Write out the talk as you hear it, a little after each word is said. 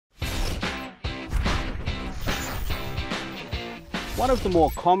One of the more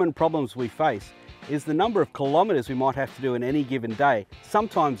common problems we face is the number of kilometres we might have to do in any given day,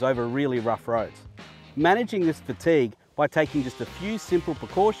 sometimes over really rough roads. Managing this fatigue by taking just a few simple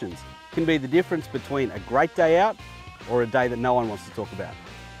precautions can be the difference between a great day out or a day that no one wants to talk about.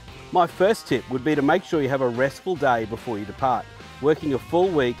 My first tip would be to make sure you have a restful day before you depart. Working a full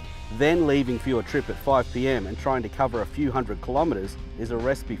week, then leaving for your trip at 5 p.m. and trying to cover a few hundred kilometres is a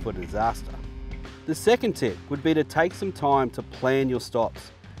recipe for disaster. The second tip would be to take some time to plan your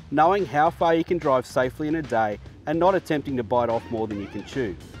stops, knowing how far you can drive safely in a day and not attempting to bite off more than you can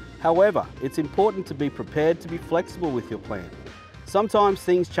chew. However, it's important to be prepared to be flexible with your plan. Sometimes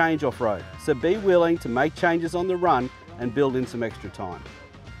things change off-road, so be willing to make changes on the run and build in some extra time.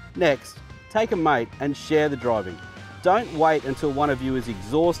 Next, take a mate and share the driving. Don't wait until one of you is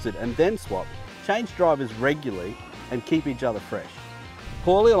exhausted and then swap. Change drivers regularly and keep each other fresh.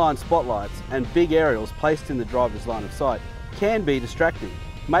 Poorly aligned spotlights and big aerials placed in the driver's line of sight can be distracting,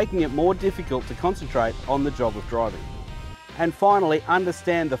 making it more difficult to concentrate on the job of driving. And finally,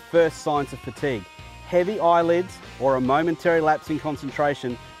 understand the first signs of fatigue. Heavy eyelids or a momentary lapse in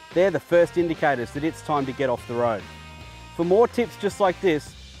concentration, they're the first indicators that it's time to get off the road. For more tips just like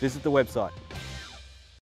this, visit the website.